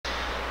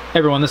Hey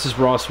everyone, this is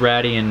Ross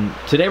Ratty, and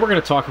today we're going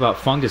to talk about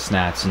fungus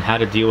gnats and how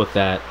to deal with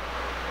that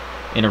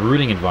in a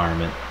rooting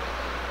environment.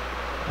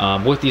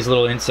 What these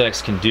little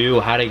insects can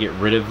do, how to get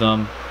rid of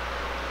them,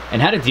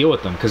 and how to deal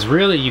with them, because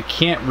really you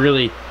can't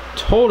really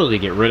totally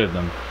get rid of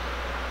them.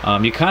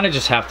 You kind of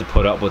just have to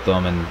put up with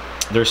them, and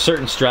there's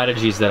certain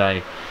strategies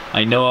that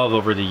I know of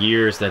over the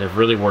years that have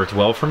really worked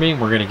well for me, and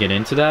we're going to get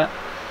into that.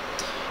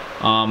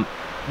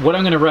 What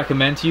I'm going to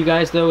recommend to you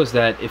guys though is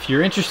that if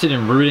you're interested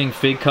in rooting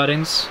fig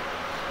cuttings,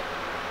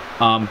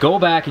 go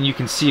back and you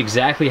can see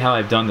exactly how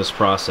I've done this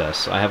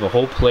process. I have a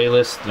whole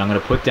playlist that I'm going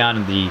to put down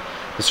in the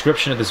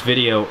description of this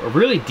video, a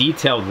really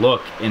detailed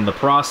look in the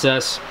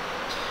process,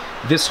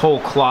 this whole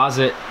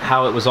closet,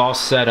 how it was all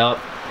set up,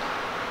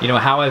 you know,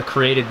 how I've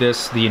created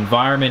this. The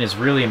environment is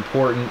really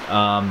important.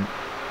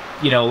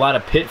 You know, a lot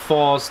of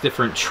pitfalls,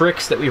 different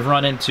tricks that we've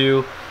run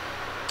into,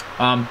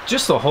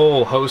 just a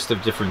whole host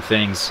of different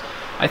things.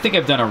 I think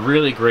I've done a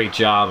really great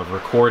job of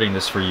recording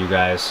this for you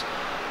guys.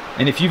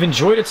 And if you've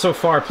enjoyed it so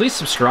far, please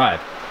subscribe.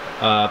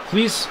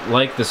 Please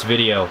like this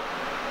video.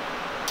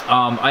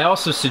 I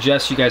also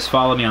suggest you guys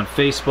follow me on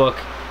Facebook,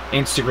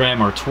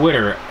 Instagram, or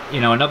Twitter. You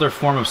know, another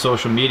form of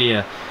social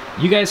media.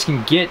 You guys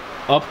can get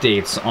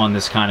updates on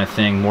this kind of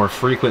thing more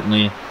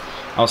frequently.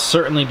 I'll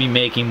certainly be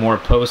making more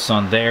posts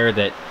on there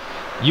that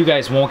you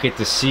guys won't get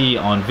to see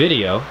on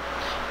video.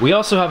 We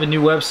also have a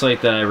new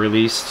website that I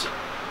released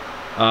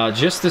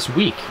just this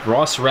week,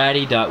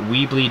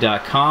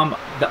 rossratty.weebly.com.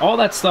 All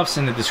that stuff's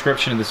in the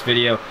description of this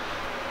video.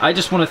 I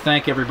just want to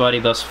thank everybody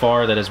thus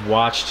far that has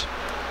watched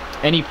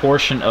any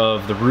portion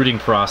of the rooting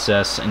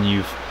process,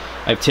 and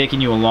I've taken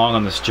you along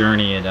on this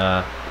journey, and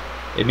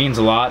it means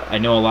a lot. I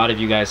know a lot of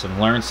you guys have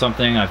learned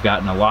something. I've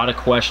gotten a lot of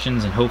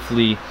questions, and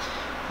hopefully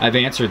I've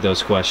answered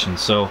those questions.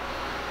 So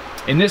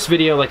in this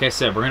video, like I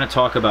said, we're going to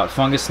talk about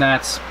fungus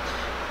gnats.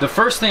 The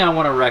first thing I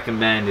want to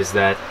recommend is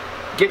that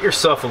get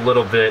yourself a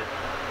little bit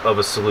of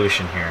a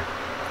solution here.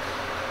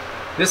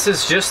 This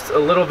is just a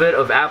little bit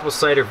of apple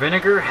cider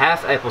vinegar,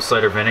 half apple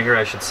cider vinegar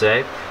I should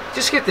say.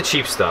 Just get the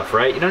cheap stuff,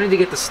 right? You don't need to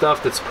get the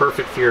stuff that's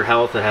perfect for your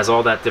health, that has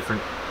all that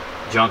different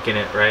junk in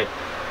it, right?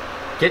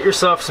 Get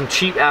yourself some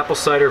cheap apple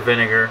cider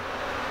vinegar.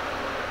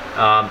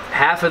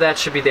 Half of that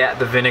should be the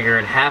vinegar,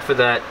 and half of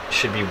that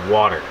should be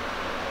water.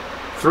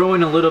 Throw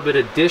in a little bit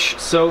of dish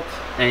soap,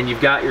 and you've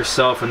got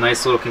yourself a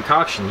nice little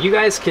concoction. You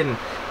guys can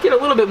get a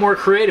little bit more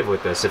creative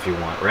with this if you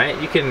want, right?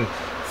 You can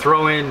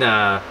throw in,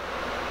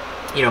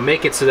 you know,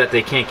 make it so that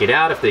they can't get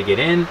out if they get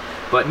in.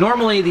 But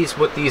normally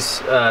what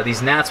these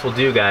gnats will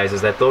do, guys,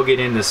 is that they'll get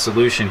in this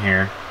solution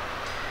here,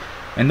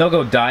 and they'll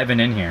go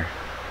diving in here,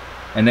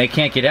 and they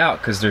can't get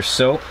out because there's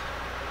soap,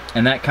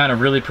 and that kind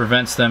of really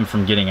prevents them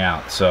from getting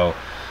out. So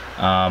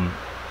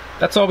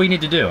that's all we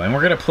need to do, and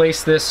we're going to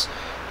place this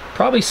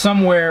probably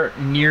somewhere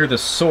near the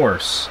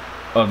source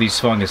of these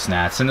fungus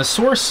gnats, and the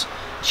source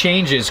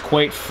changes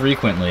quite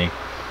frequently.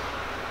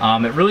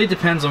 It really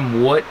depends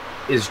on what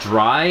is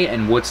dry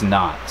and what's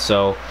not.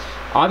 So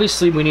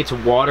obviously we need to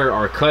water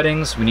our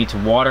cuttings, we need to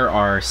water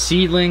our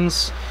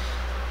seedlings.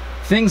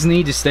 Things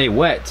need to stay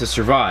wet to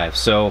survive.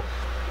 So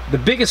the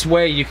biggest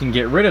way you can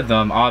get rid of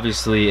them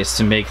obviously is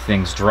to make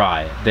things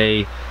dry.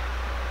 They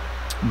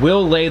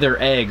will lay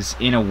their eggs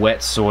in a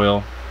wet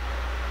soil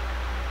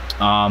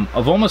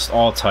of almost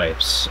all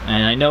types,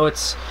 and I know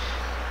it's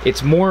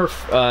more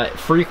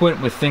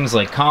frequent with things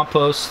like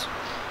compost.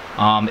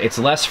 It's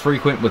less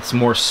frequent with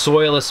more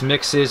soilless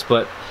mixes,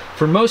 but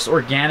for most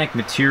organic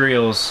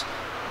materials,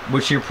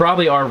 which you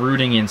probably are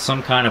rooting in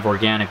some kind of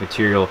organic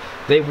material,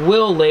 they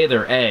will lay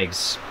their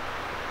eggs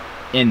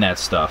in that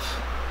stuff.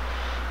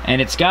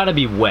 And it's got to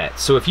be wet.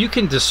 So if you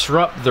can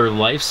disrupt their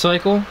life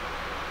cycle,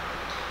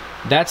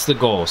 that's the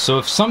goal. So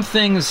if some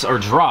things are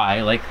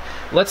dry, like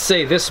let's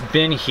say this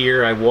bin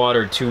here I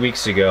watered 2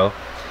 weeks ago,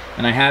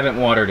 and I haven't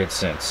watered it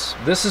since.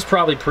 This is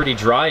probably pretty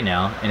dry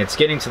now, and it's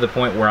getting to the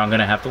point where I'm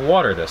going to have to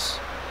water this.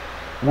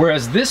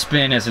 Whereas this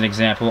bin, as an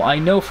example, I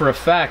know for a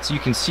fact, you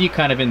can see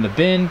kind of in the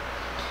bin,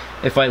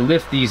 if I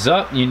lift these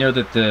up, you know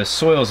that the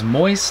soil is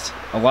moist.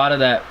 A lot of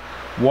that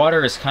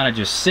water is kind of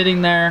just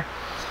sitting there.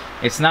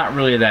 It's not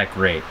really that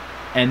great.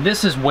 And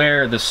this is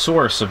where the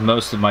source of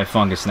most of my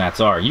fungus gnats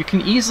are. You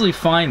can easily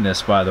find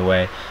this, by the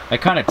way, by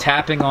kind of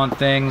tapping on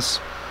things,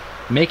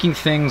 making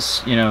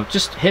things, you know,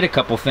 just hit a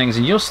couple things,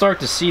 and you'll start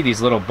to see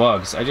these little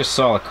bugs. I just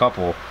saw a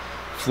couple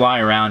fly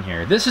around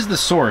here. This is the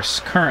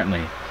source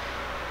currently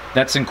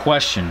that's in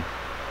question.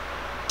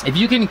 If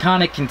you can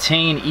kind of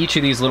contain each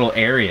of these little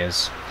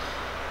areas,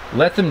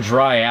 let them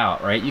dry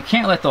out, right? You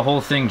can't let the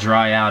whole thing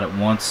dry out at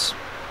once.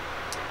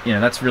 You know,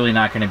 that's really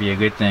not going to be a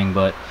good thing,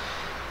 but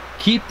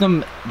keep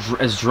them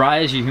as dry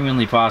as you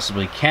humanly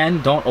possibly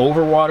can. Don't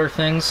overwater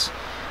things,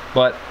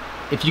 but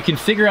if you can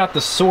figure out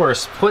the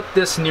source, put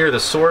this near the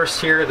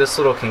source here, this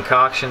little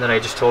concoction that I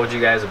just told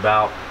you guys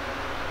about.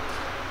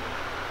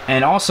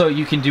 And also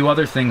you can do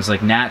other things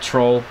like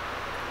Natural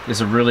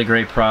is a really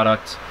great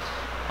product.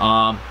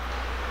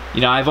 You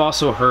know, I've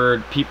also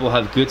heard people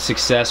have good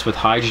success with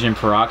hydrogen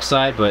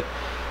peroxide, but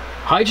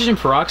hydrogen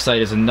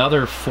peroxide is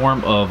another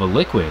form of a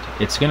liquid.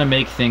 It's going to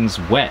make things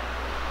wet.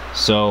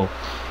 So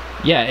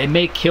yeah, it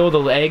may kill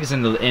the eggs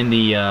in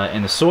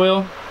the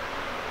soil,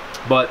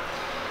 but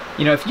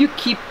you know, if you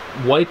keep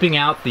wiping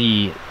out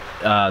the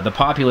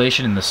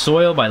population in the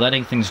soil by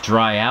letting things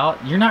dry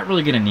out, you're not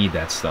really going to need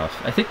that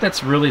stuff. I think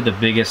that's really the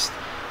biggest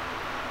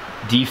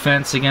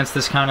defense against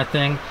this kind of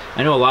thing.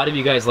 I know a lot of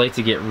you guys like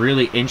to get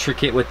really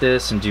intricate with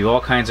this and do all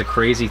kinds of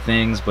crazy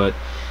things, but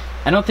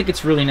I don't think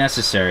it's really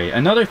necessary.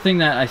 Another thing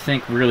that I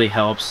think really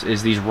helps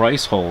is these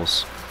rice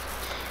holes.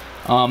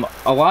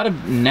 A lot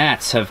of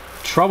gnats have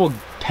trouble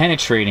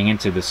penetrating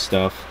into this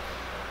stuff.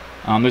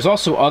 There's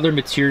also other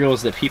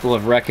materials that people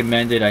have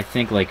recommended. I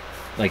think like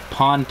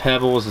pond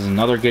pebbles is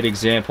another good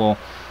example.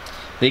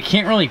 They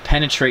can't really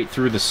penetrate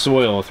through the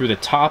soil, through the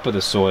top of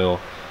the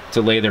soil,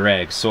 to lay their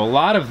eggs. So a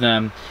lot of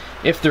them,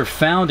 if they're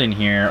found in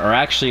here, are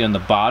actually on the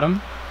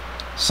bottom,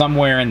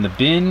 somewhere in the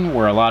bin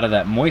where a lot of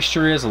that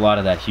moisture is, a lot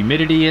of that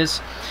humidity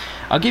is.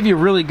 I'll give you a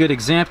really good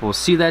example.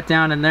 See that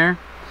down in there?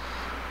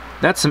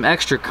 That's some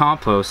extra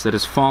compost that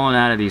has fallen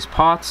out of these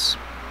pots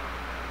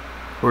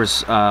or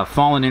has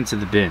fallen into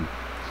the bin.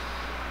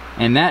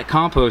 And that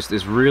compost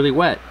is really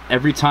wet.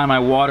 Every time I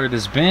water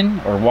this bin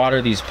or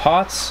water these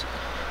pots,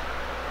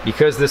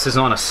 because this is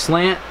on a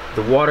slant,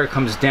 the water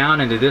comes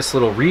down into this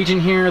little region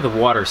here, the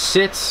water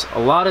sits.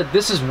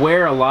 This is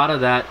where a lot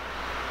of that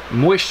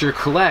moisture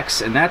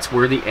collects, and that's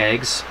where the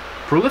eggs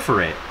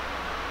proliferate.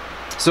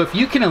 So if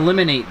you can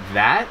eliminate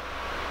that,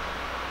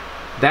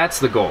 that's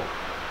the goal,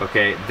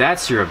 okay?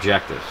 That's your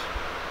objective,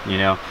 you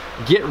know?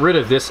 Get rid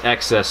of this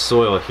excess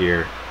soil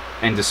here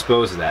and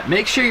dispose of that.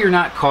 Make sure you're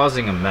not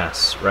causing a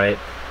mess, right?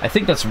 I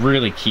think that's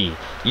really key.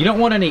 You don't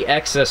want any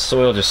excess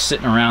soil just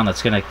sitting around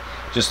that's gonna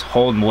just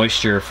hold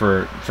moisture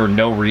for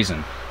no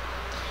reason.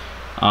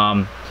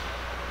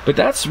 But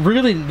that's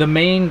really the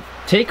main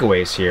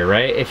takeaways here,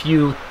 right? If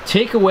you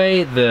take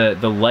away the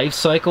life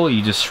cycle,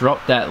 you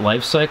disrupt that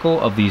life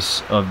cycle of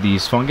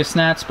these fungus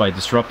gnats by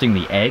disrupting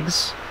the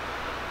eggs,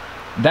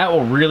 that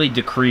will really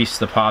decrease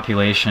the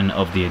population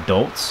of the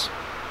adults.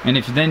 And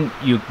if then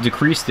you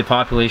decrease the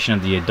population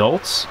of the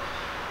adults,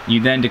 you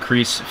then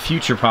decrease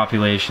future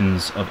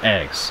populations of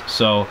eggs.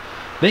 So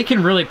they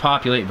can really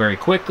populate very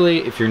quickly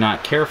if you're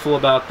not careful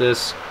about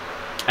this.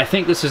 I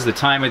think this is the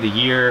time of the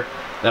year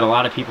that a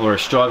lot of people are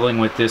struggling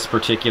with this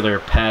particular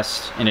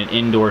pest in an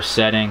indoor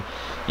setting.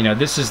 You know,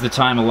 this is the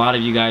time a lot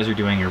of you guys are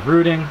doing your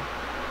rooting.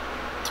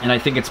 And I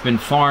think it's been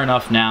far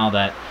enough now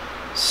that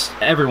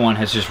everyone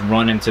has just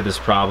run into this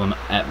problem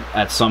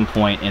at some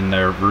point in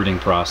their rooting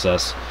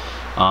process.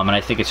 And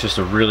I think it's just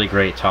a really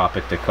great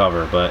topic to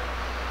cover. But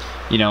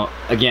you know,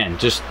 again,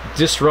 just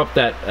disrupt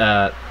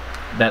that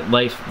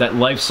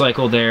life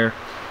cycle there.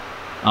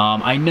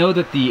 I know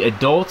that the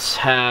adults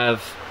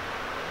have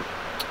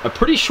a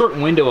pretty short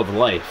window of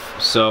life,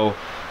 so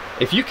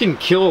if you can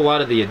kill a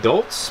lot of the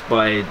adults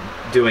by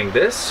doing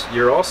this,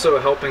 you're also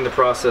helping the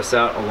process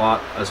out a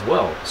lot as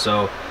well.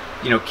 So,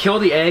 you know, kill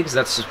the eggs,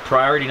 that's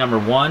priority number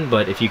one,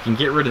 but if you can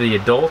get rid of the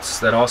adults,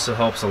 that also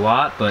helps a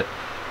lot. But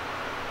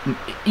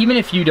even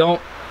if you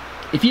don't,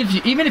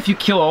 even if you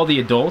kill all the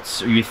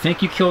adults, or you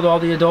think you killed all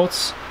the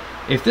adults,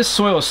 if this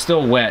soil is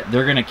still wet,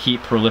 they're gonna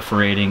keep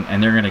proliferating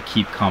and they're gonna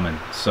keep coming.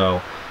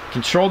 So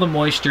control the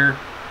moisture,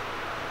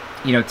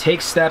 you know,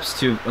 take steps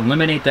to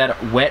eliminate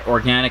that wet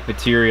organic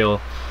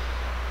material,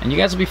 and you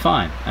guys will be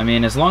fine. I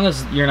mean, as long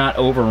as you're not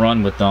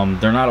overrun with them,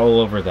 they're not all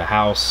over the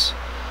house.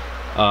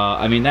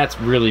 I mean, that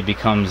really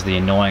becomes the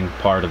annoying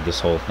part of this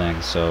whole thing.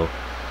 So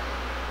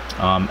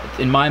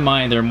in my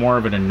mind, they're more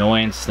of an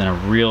annoyance than a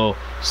real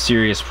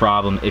serious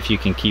problem if you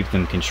can keep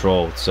them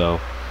controlled. So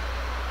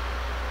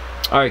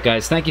alright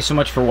guys, thank you so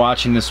much for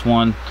watching this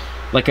one.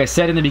 Like I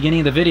said in the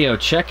beginning of the video,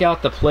 check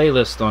out the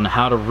playlist on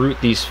how to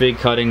root these fig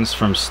cuttings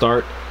from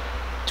start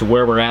to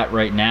where we're at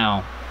right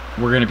now.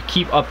 We're going to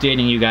keep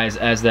updating you guys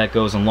as that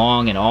goes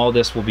along, and all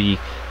this will be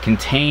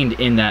contained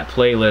in that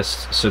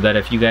playlist, so that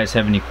if you guys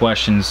have any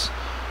questions,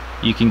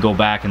 you can go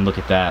back and look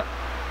at that.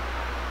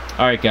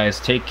 Alright guys,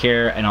 take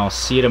care, and I'll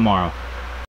see you tomorrow.